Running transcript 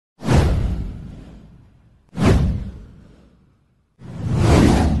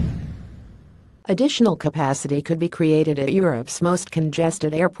Additional capacity could be created at Europe's most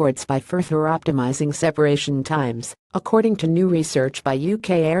congested airports by further optimizing separation times, according to new research by UK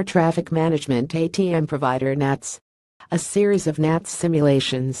air traffic management ATM provider NATS. A series of NATS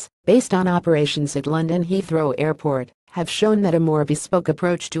simulations, based on operations at London Heathrow Airport, have shown that a more bespoke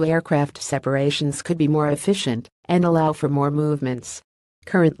approach to aircraft separations could be more efficient and allow for more movements.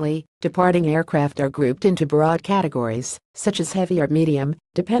 Currently, departing aircraft are grouped into broad categories, such as heavy or medium,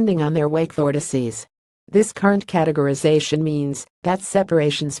 depending on their wake vortices. This current categorization means that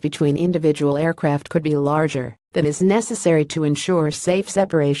separations between individual aircraft could be larger than is necessary to ensure safe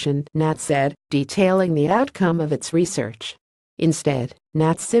separation, NAT said, detailing the outcome of its research. Instead,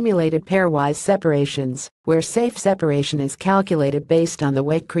 NAT simulated pairwise separations, where safe separation is calculated based on the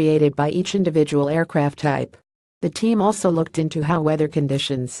wake created by each individual aircraft type. The team also looked into how weather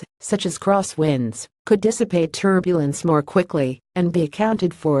conditions, such as crosswinds, could dissipate turbulence more quickly and be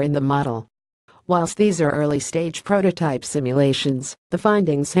accounted for in the model. Whilst these are early-stage prototype simulations, the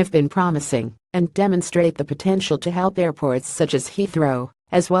findings have been promising and demonstrate the potential to help airports such as Heathrow,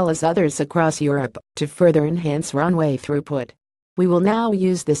 as well as others across Europe, to further enhance runway throughput. We will now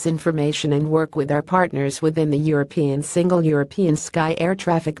use this information and work with our partners within the European Single European Sky Air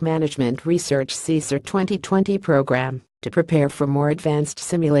Traffic Management Research CSER 2020 program to prepare for more advanced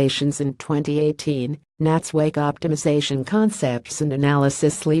simulations in 2018, NATS Wake Optimization Concepts and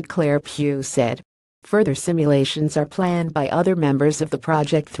Analysis lead Claire Pugh said. Further simulations are planned by other members of the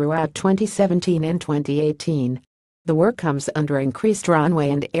project throughout 2017 and 2018. The work comes under Increased Runway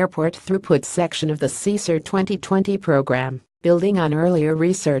and Airport Throughput section of the CSER 2020 program, building on earlier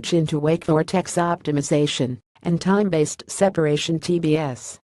research into wake vortex optimization and time-based separation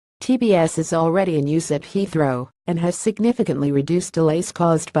TBS. TBS is already in use at Heathrow and has significantly reduced delays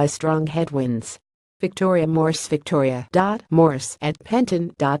caused by strong headwinds. Victoria Morse,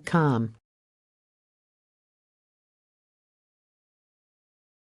 Victoria.Morse@penton.com